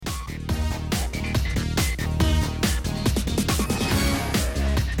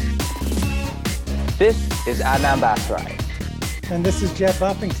This is Adnan Basrai. And this is Jeff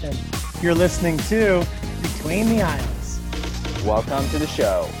Buffington. You're listening to Between the Aisles. Welcome to the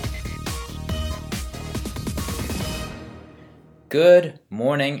show. Good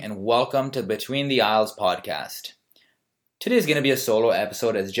morning and welcome to Between the Aisles podcast. Today is going to be a solo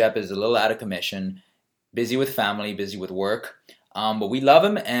episode as Jeff is a little out of commission, busy with family, busy with work. But we love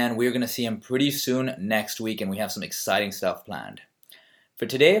him and we're going to see him pretty soon next week, and we have some exciting stuff planned. For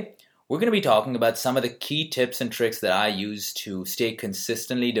today, we're going to be talking about some of the key tips and tricks that I use to stay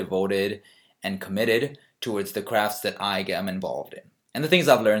consistently devoted and committed towards the crafts that I am involved in, and the things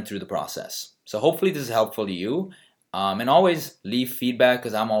I've learned through the process. So hopefully this is helpful to you, and always leave feedback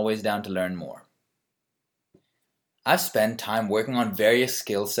because I'm always down to learn more. I've spent time working on various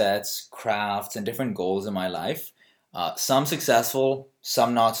skill sets, crafts, and different goals in my life, some successful,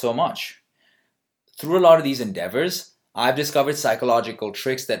 some not so much. Through a lot of these endeavors, I've discovered psychological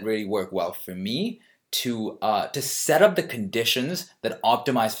tricks that really work well for me to set up the conditions that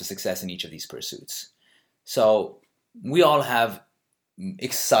optimize for success in each of these pursuits. So we all have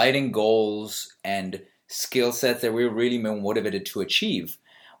exciting goals and skill sets that we're really motivated to achieve.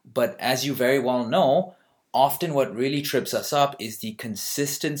 But as you very well know, often what really trips us up is the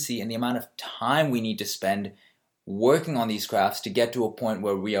consistency and the amount of time we need to spend working on these crafts to get to a point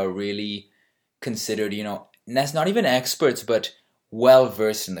where we are really considered, that's not even experts, but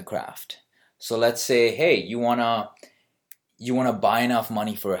well-versed in the craft. So let's say, hey, you wanna buy enough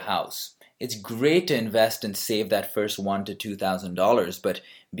money for a house. It's great to invest and save that first $1,000 to $2,000, but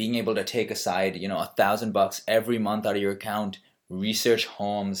being able to take aside, $1,000 every month out of your account, research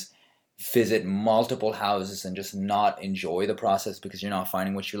homes, visit multiple houses, and just not enjoy the process because you're not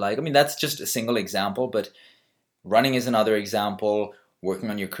finding what you like. I mean, that's just a single example, but running is another example.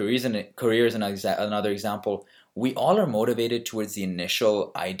 Working on your careers is another example. We all are motivated towards the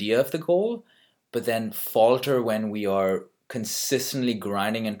initial idea of the goal, but then falter when we are consistently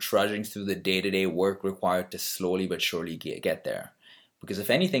grinding and trudging through the day-to-day work required to slowly but surely get there. Because if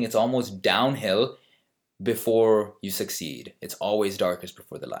anything, it's almost downhill before you succeed. It's always darkest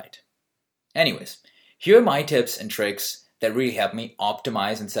before the light. Anyways, here are my tips and tricks that really help me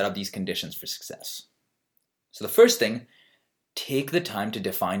optimize and set up these conditions for success. So the first thing, take the time to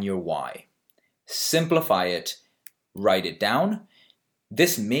define your why. Simplify it, write it down.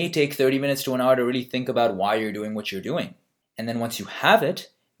 This may take 30 minutes to an hour to really think about why you're doing what you're doing. And then once you have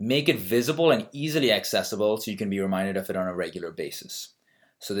it, make it visible and easily accessible so you can be reminded of it on a regular basis.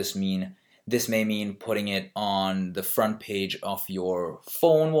 So this may mean putting it on the front page of your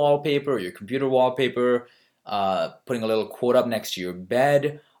phone wallpaper or your computer wallpaper, putting a little quote up next to your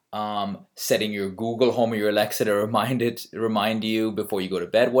bed, setting your Google Home or your Alexa to remind you before you go to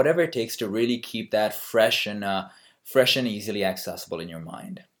bed, whatever it takes to really keep that fresh and easily accessible in your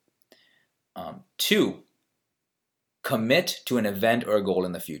mind. 2, commit to an event or a goal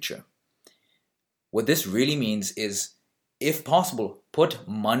in the future. What this really means is, if possible, put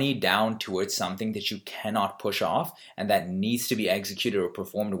money down towards something that you cannot push off and that needs to be executed or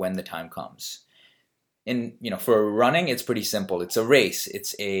performed when the time comes. For running, it's pretty simple. It's a race.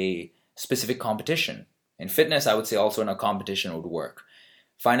 It's a specific competition. In fitness, I would say also in a competition would work.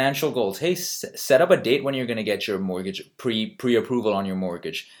 Financial goals. Hey, set up a date when you're going to get your mortgage, pre-approval on your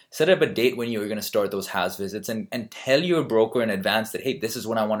mortgage. Set up a date when you're going to start those house visits and tell your broker in advance that, hey, this is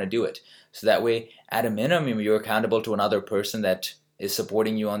when I want to do it. So that way, at a minimum, you're accountable to another person that is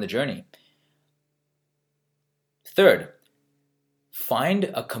supporting you on the journey. 3rd, find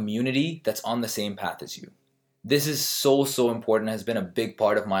a community that's on the same path as you. This is so important, has been a big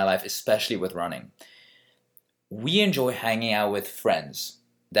part of my life, especially with running. We enjoy hanging out with friends.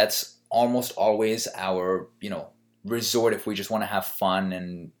 That's almost always our, resort if we just want to have fun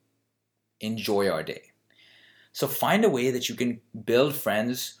and enjoy our day. So find a way that you can build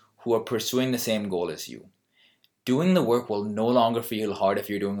friends who are pursuing the same goal as you. Doing the work will no longer feel hard if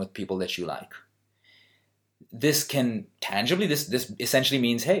you're doing it with people that you like. This essentially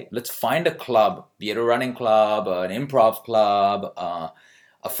means, hey, let's find a club, be it a running club, an improv club,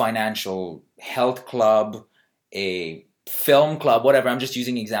 a financial health club, a film club, whatever. I'm just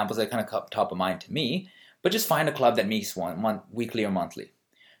using examples that kind of come top of mind to me, but just find a club that meets weekly or monthly.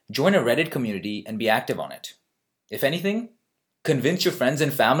 Join a Reddit community and be active on it. If anything, convince your friends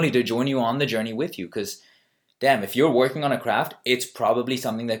and family to join you on the journey with you, because damn, if you're working on a craft, it's probably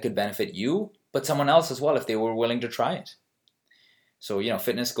something that could benefit you, but someone else as well if they were willing to try it. So,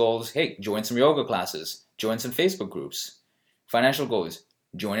 fitness goals, hey, join some yoga classes, join some Facebook groups. Financial goals,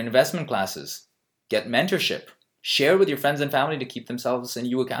 join investment classes, get mentorship, share with your friends and family to keep themselves and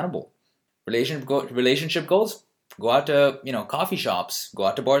you accountable. Relationship goals, Go out to, coffee shops, go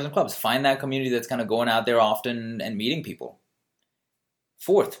out to bars and clubs. Find that community that's kind of going out there often and meeting people.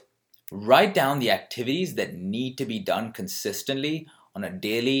 Fourth, write down the activities that need to be done consistently on a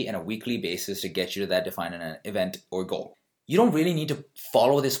daily and a weekly basis to get you to that defined event or goal. You don't really need to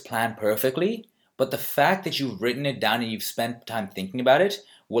follow this plan perfectly, but the fact that you've written it down and you've spent time thinking about it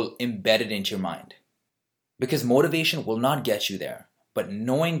will embed it into your mind. Because motivation will not get you there, but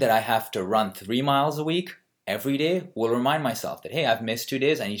knowing that I have to run 3 miles a week every day will remind myself that, hey, I've missed 2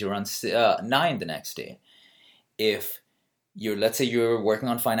 days, I need to run 9 the next day. If let's say you're working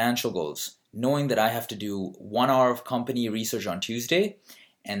on financial goals, knowing that I have to do 1 hour of company research on Tuesday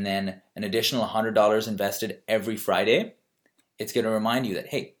and then an additional $100 invested every Friday, it's going to remind you that,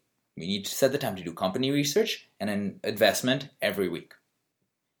 hey, we need to set the time to do company research and an investment every week.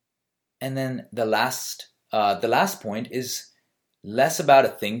 And then the last point is less about a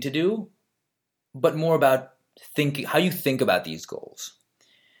thing to do, but more about how you think about these goals.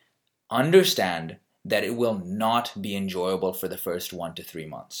 Understand that it will not be enjoyable for the first 1 to 3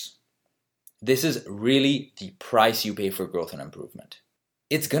 months. This is really the price you pay for growth and improvement.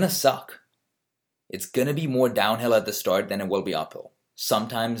 It's going to suck. It's going to be more downhill at the start than it will be uphill.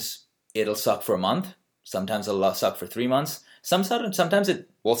 Sometimes it'll suck for a month. Sometimes it'll suck for 3 months. Sometimes it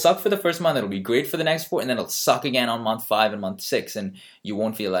will suck for the first month. It'll be great for the next 4, and then it'll suck again on month 5 and month 6, and you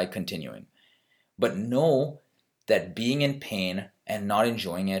won't feel like continuing. But know that being in pain and not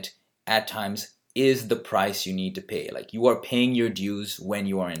enjoying it at times is the price you need to pay. Like, you are paying your dues when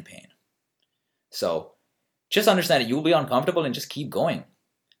you are in pain. So just understand that you'll be uncomfortable and just keep going.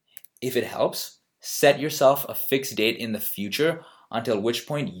 If it helps, set yourself a fixed date in the future until which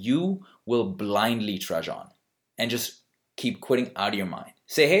point you will blindly trudge on and just keep quitting out of your mind.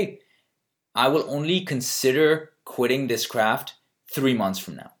 Say, hey, I will only consider quitting this craft 3 months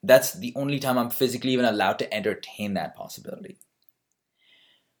from now. That's the only time I'm physically even allowed to entertain that possibility.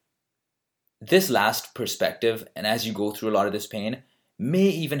 This last perspective, and as you go through a lot of this pain, may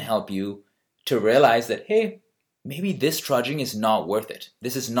even help you to realize that, hey, maybe this trudging is not worth it.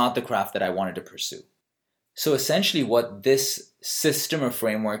 This is not the craft that I wanted to pursue. So essentially what this system or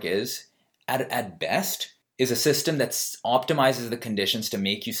framework is, at best, is a system that optimizes the conditions to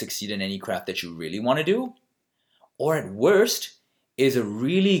make you succeed in any craft that you really want to do, or at worst, is a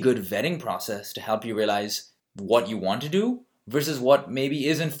really good vetting process to help you realize what you want to do versus what maybe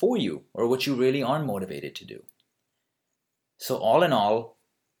isn't for you or what you really aren't motivated to do. So all in all,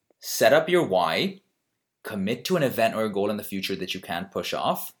 set up your why, commit to an event or a goal in the future that you can't push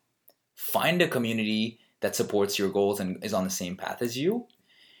off, find a community that supports your goals and is on the same path as you,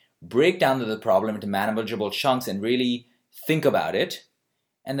 break down the problem into manageable chunks and really think about it,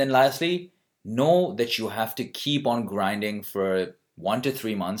 and then lastly, know that you have to keep on grinding for 1 to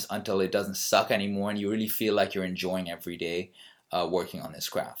 3 months until it doesn't suck anymore and you really feel like you're enjoying every day working on this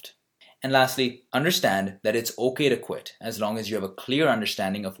craft. And lastly, understand that it's okay to quit as long as you have a clear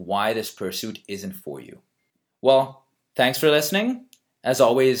understanding of why this pursuit isn't for you. Well, thanks for listening. As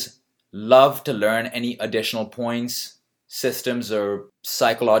always, love to learn any additional points, systems, or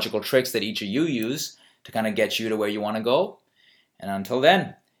psychological tricks that each of you use to kind of get you to where you want to go. And until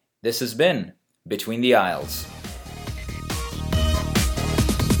then, this has been Between the Aisles.